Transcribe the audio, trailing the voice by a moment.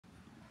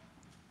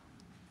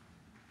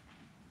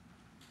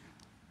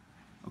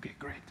Okay,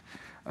 great.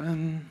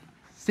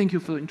 Thank you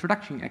for the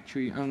introduction,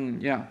 actually.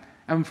 Yeah,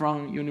 I'm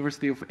from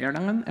University of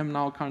Erlangen. I'm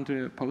now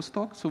currently a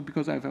postdoc. So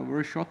because I have a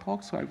very short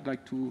talk, so I would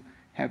like to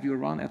have you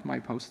run at my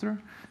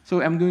poster.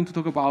 So I'm going to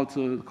talk about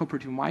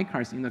cooperative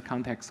micars in the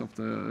context of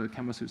the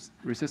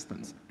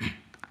chemoresistance.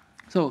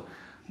 So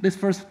let's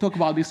first talk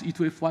about this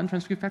E2F1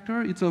 transcript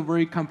factor. It's a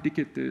very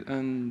complicated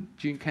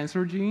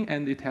cancer gene,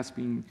 and it has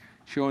been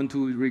shown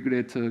to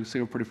regulate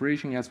cell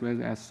proliferation as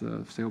well as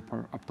cell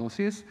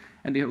apoptosis.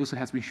 And it also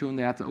has been shown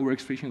that the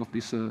overexpression of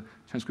this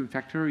transcript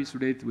factor is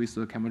related with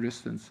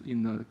chemoresistance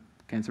in the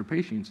cancer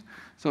patients.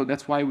 So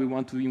that's why we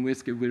want to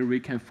investigate whether we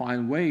can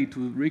find a way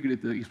to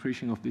regulate the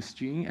expression of this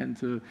gene and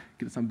to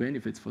get some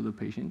benefits for the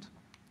patient.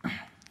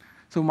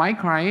 So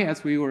miR,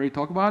 as we already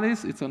talked about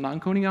this, it's a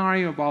non-coding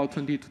RNA, about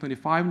 20 to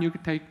 25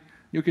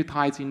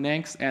 nucleotides in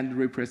length and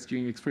repress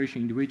gene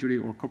expression individually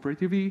or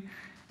cooperatively.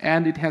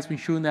 And it has been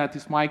shown that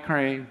this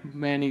miR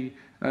mainly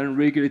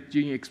regulate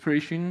gene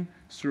expression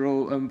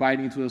through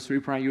binding to the 3'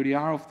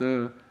 UDR of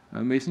the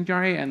messenger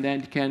RNA, and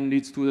then it can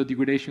lead to the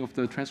degradation of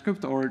the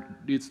transcript or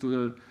leads to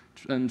the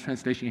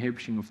translation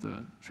inhibition of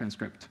the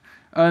transcript.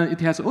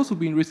 It has also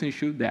been recently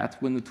shown that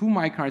when the two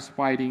miRs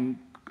binding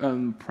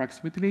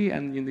proximately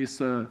and in this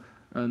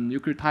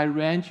nucleotide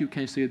range, you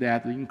can see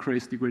that the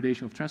increased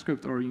degradation of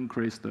transcript or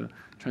increased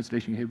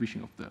translation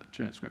inhibition of the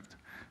transcript.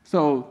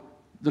 So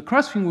the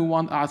question we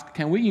want to ask,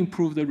 can we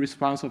improve the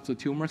response of the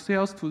tumor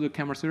cells to the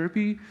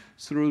chemotherapy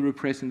through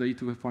repressing the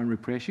E2F1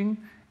 repression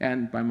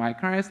and by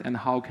miRs, and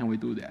how can we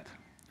do that?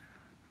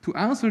 To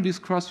answer these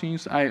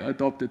questions, I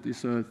adopted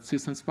this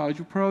systems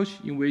biology approach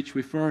in which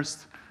we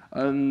first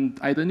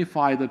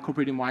identify the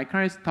cooperative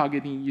miRs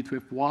targeting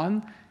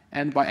E2F1,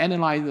 and by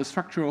analyzing the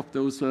structure of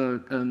those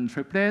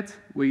triplets,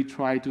 we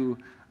try to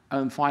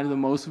find the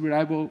most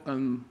reliable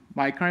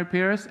miR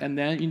pairs and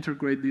then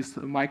integrate this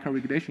miR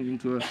regulation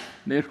into a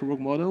network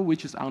model,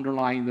 which is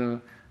underlying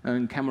the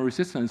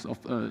chemoresistance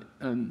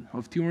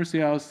of tumor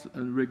cells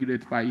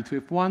regulated by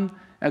E2F1.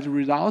 As a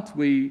result,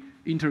 we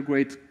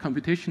integrate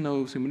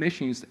computational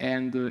simulations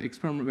and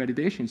experimental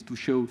validations to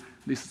show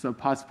this is a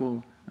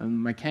possible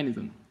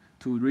mechanism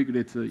to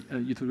regulate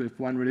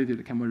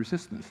E2F1-related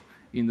chemoresistance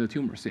in the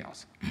tumor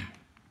cells.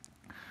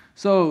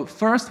 So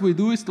first we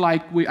do is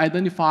like we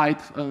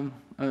identified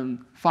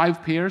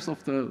 5 pairs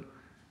of the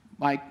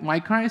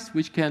miRs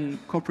which can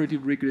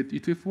cooperatively regulate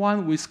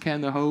E2F1. We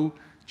scan the whole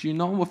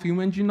genome of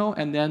human genome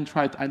and then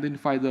try to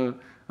identify the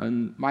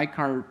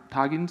miR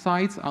targeting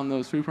sites on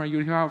the 3'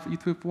 UDR of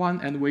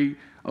E2F1, and we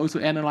also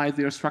analyze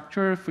their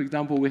structure. For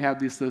example, we have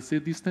this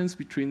set distance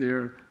between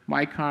their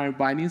miR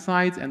binding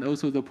sites and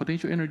also the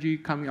potential energy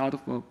coming out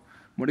of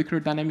molecular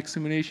dynamic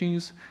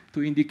simulations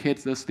to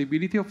indicate the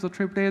stability of the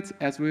triplets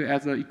as well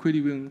as the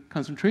equilibrium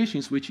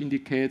concentrations, which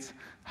indicates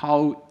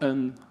how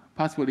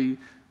possibly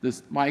the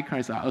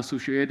miRs are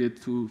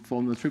associated to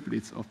form the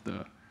triplets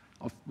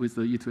with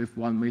the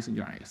E2F1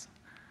 messenger RNAs.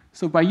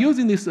 So by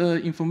using this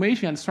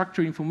information and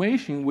structure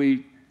information,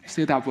 we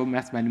set up a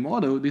mathematical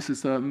model. This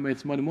is a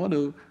mathematical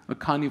model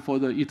accounting for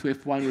the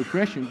E2F1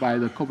 repression by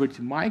the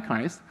cooperative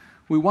miRs.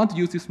 We want to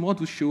use this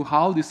model to show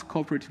how these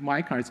cooperative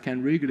miRs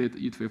can regulate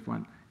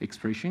E2F1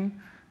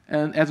 expression.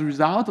 And as a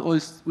result,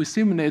 we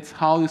simulate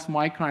how these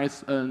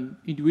miRs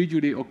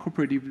individually or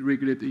cooperatively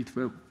regulate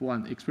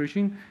E2F1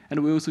 expression.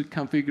 And we also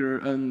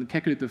configure and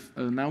calculate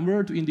a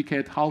number to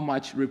indicate how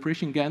much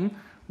repression gain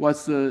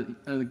was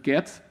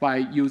get by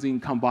using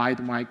combined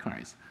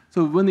miRs.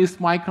 So when these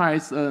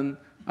miRs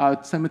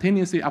are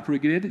simultaneously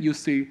upregulated, you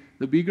see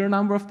the bigger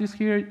number of this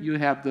here, you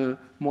have the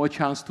more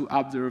chance to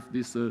observe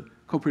this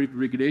cooperative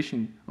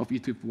regulation of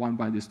E2F1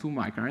 by these two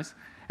miRs.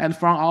 And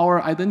from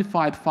our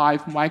identified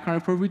 5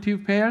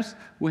 miR-cooperative pairs,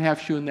 we have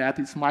shown that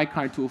it's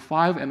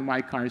miR-205 and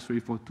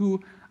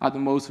miR-342 are the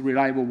most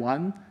reliable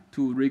one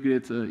to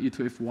regulate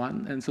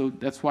E2F1. And so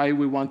that's why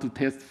we want to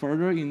test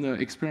further in the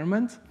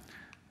experiment.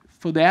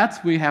 For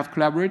that, we have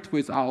collaborated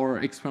with our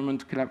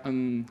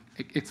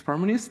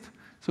experimentalist.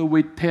 So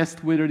we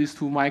test whether these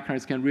two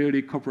miRs can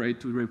really cooperate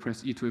to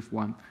repress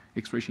E2F1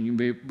 expression in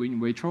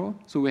vitro.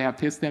 So we have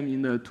tested them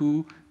in the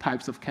 2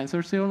 types of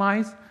cancer cell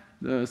lines,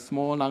 the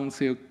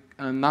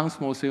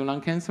non-small cell lung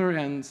cancer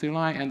and cell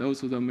line, and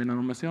also the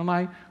melanoma cell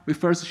line. We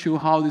first show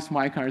how these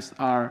miRs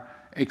are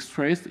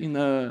expressed in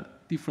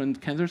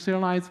different cancer cell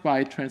lines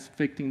by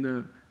transfecting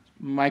the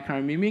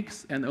miR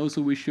mimics, and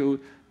also we show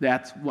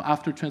that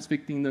after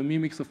transfecting the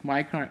mimics of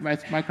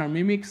miR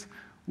mimics,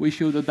 we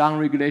show the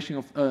downregulation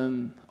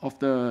of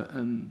the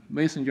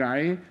messenger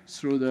RNA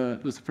through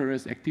the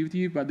luciferase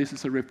activity, but this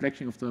is a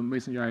reflection of the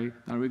messenger RNA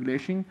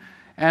downregulation.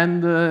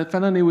 And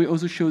finally, we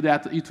also show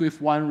that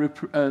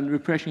E2F1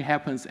 repression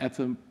happens at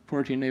the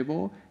protein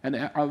level,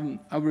 and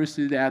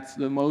obviously that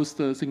the most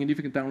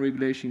significant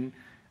downregulation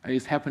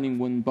is happening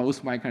when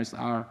both miRs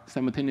are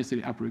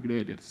simultaneously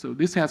upregulated. So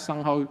this has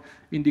somehow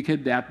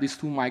indicated that these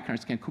two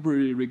miRs can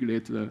cooperatively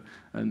regulate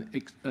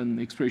an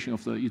expression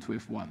of the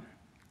E2F1.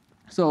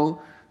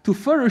 So to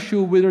further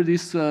show whether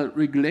this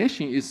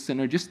regulation is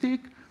synergistic,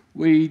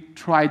 we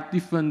tried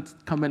different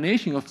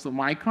combinations of the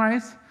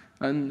miRs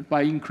and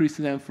by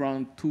increasing them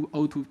from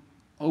 0.25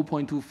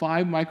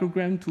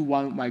 microgram to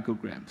 1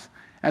 micrograms.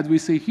 As we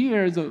see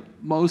here, the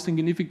most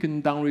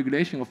significant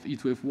downregulation of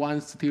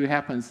E2F1 still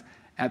happens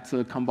at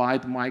the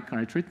combined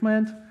miR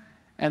treatment.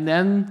 And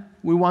then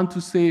we want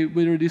to see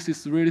whether this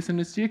is really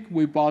synergistic.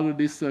 We borrow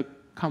this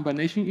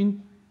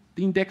combination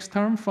index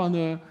term from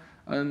the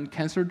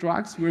cancer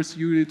drugs. We're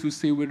usually to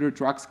see whether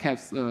drugs have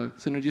a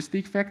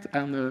synergistic effect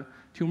on the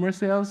tumor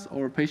cells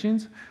or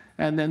patients.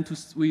 And then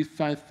we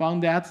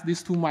found that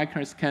these two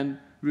miRs can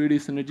really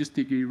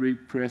synergistically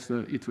repress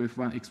the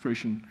E2F1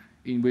 expression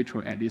in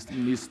vitro, at least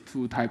in these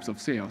two types of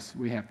cells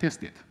we have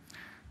tested.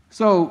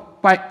 So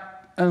by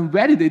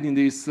validating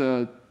this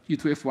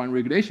E2F1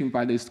 regulation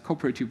by this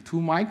cooperative two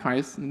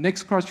miRs, the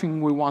next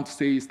question we want to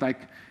say is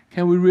like,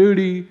 can we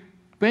really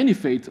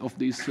benefit of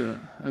these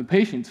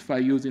patients by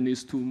using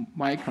these two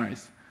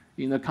miRs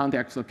in the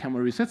context of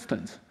chemo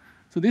resistance?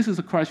 So this is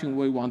a question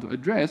we want to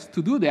address.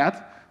 To do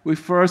that, we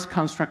first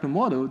construct a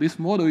model. This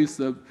model is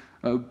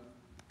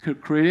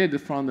created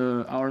from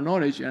our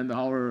knowledge and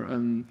our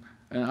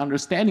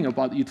understanding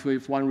about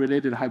E2F1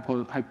 related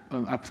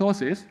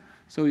apoptosis.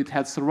 So it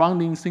has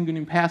surrounding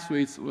signaling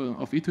pathways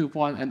of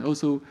E2F1, and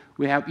also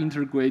we have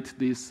integrated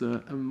this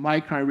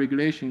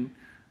miR-mediated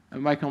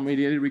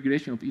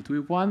regulation of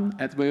E2F1,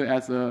 as well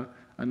as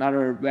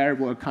another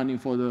variable accounting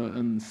for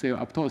the cell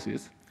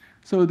apoptosis.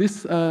 So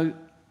this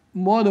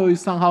model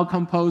is somehow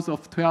composed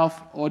of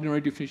 12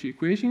 ordinary differential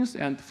equations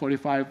and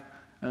 45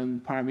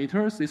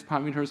 parameters. These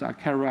parameters are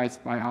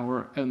characterized by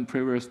our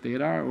previous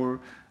data or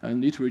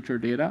literature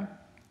data.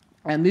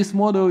 And this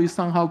model is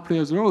somehow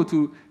plays a role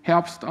to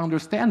help us to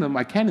understand the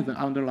mechanism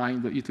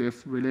underlying the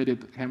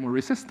E2F-related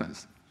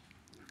chemoresistance.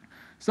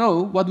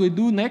 So what we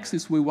do next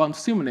is we want to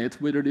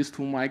simulate whether these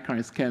two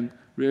miRs can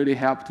really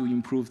help to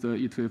improve the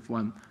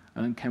E2F1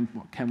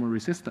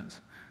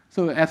 chemoresistance.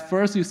 So at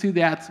first you see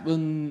that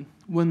when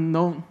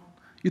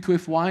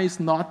E2F1 is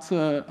not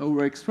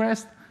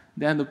overexpressed,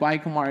 then the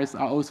biomarkers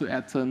are also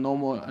at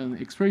normal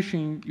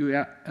expression.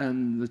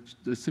 And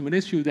the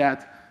simulation shows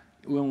that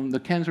when the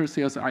cancer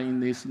cells are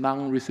in these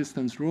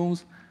non-resistance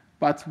rooms,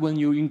 but when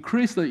you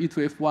increase the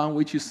E2F1,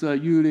 which is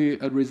usually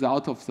a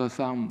result of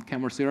some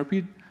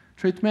chemotherapy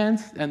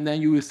treatments, and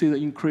then you will see the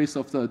increase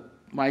of the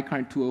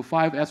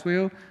miR-205 as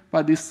well.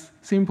 But this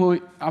simple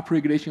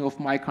upregulation of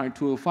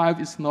miR-205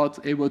 is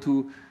not able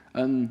to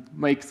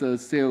make the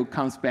cell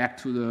comes back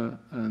to the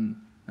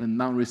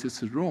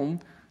non-resistant room.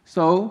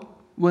 So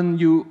when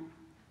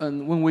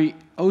we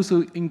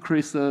also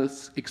increase the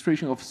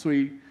expression of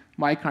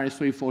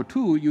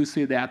miR-342, you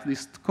see that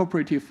this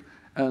cooperative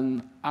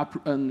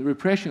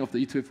repression of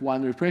the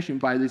E2F1 repression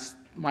by these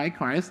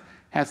miRs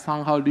has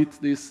somehow led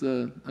these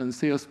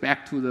cells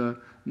back to the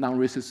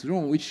non-resistant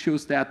room, which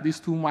shows that these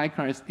two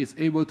miRs is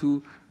able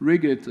to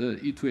regulate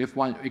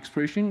E2F1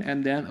 expression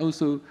and then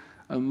also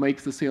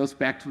make the cells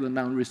back to the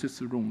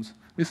non-resistant rooms.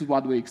 This is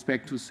what we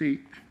expect to see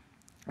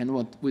and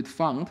what we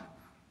found.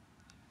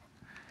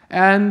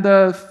 And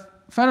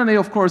finally,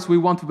 of course, we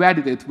want to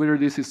validate whether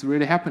this is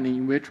really happening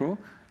in vitro.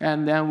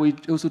 And then we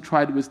also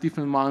tried with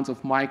different amounts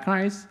of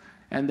miRs.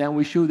 And then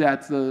we show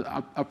that the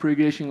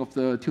upregulation of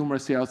the tumor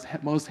cells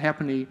most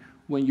happening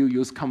when you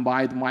use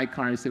combined miR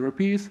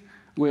therapies.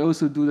 We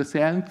also do the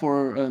same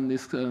for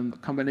this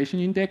combination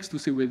index to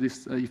see whether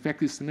this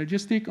effect is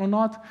synergistic or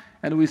not.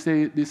 And we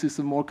say this is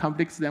more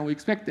complex than we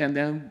expect. And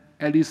then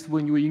at least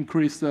when you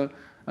increase the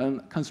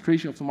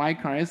concentration of the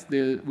miRs,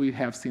 we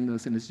have seen the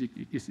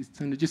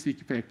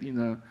synergistic effect in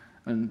the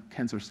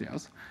cancer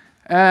cells.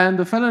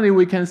 And finally,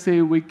 we can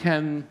say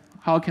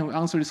how can we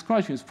answer these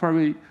questions?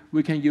 Probably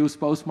we can use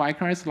both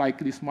miRs like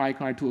this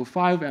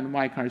miR-205 and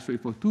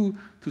miR-342 to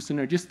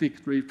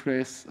synergistically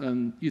replace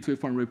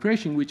E2F1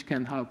 repression, which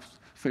can help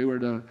favor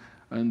the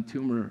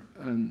tumor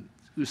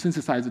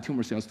synthesize the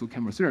tumor cells to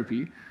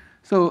chemotherapy.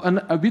 So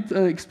a bit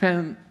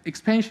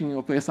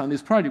expansion based on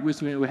this project,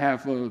 which we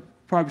have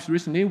published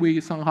recently, we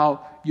somehow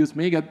use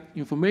mega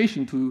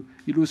information to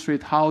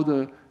illustrate how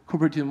the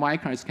cooperative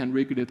miRs can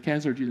regulate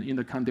cancer genes in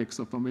the context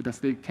of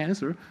metastatic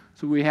cancer.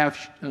 So we have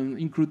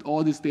include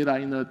all this data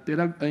in the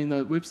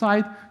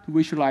website to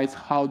visualize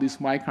how these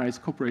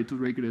miRs cooperate to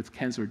regulate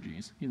cancer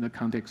genes in the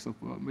context of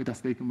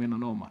metastatic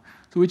melanoma.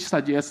 So which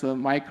suggests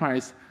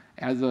miRs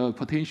as a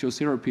potential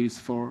therapies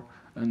for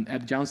an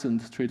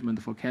adjuvant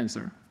treatment for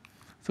cancer.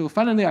 So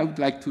finally, I would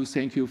like to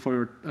thank you for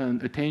your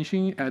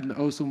attention, and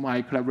also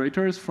my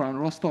collaborators from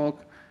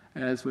Rostock,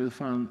 as well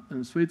from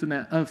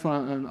Switzerland,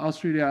 from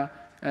Australia.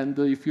 And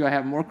if you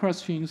have more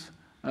questions,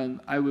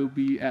 I will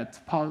be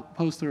at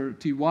poster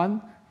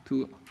T1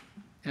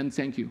 and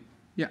thank you.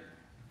 Yeah.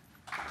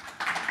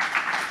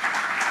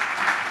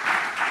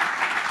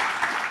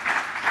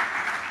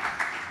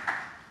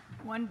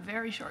 One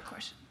very short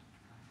question.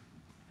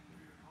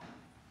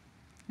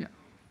 Yeah.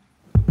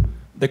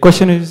 The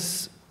question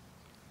is,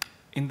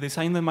 in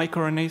designing the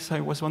microRNAs,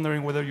 I was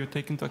wondering whether you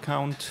take into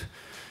account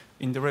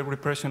indirect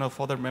repression of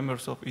other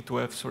members of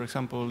E2Fs, for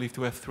example,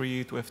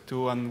 E2F3,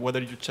 E2F2, and whether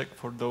you check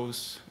for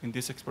those in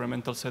these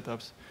experimental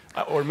setups,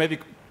 or maybe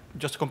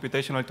just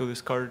computational to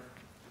discard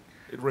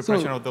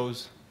repression of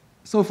those?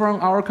 So from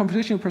our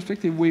computational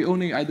perspective, we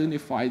only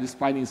identify the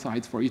binding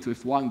sites for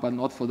E2F1, but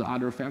not for the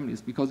other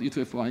families, because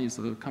E2F1 is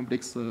a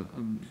complex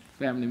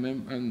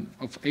family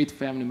of 8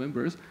 family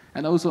members.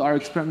 And also our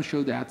experiments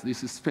show that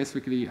this is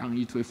specifically on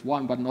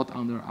E2F1, but not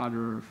on the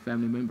other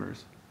family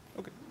members.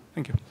 Okay,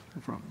 thank you.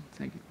 No problem.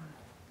 Thank you.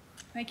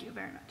 Thank you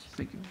very much.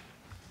 Thank you.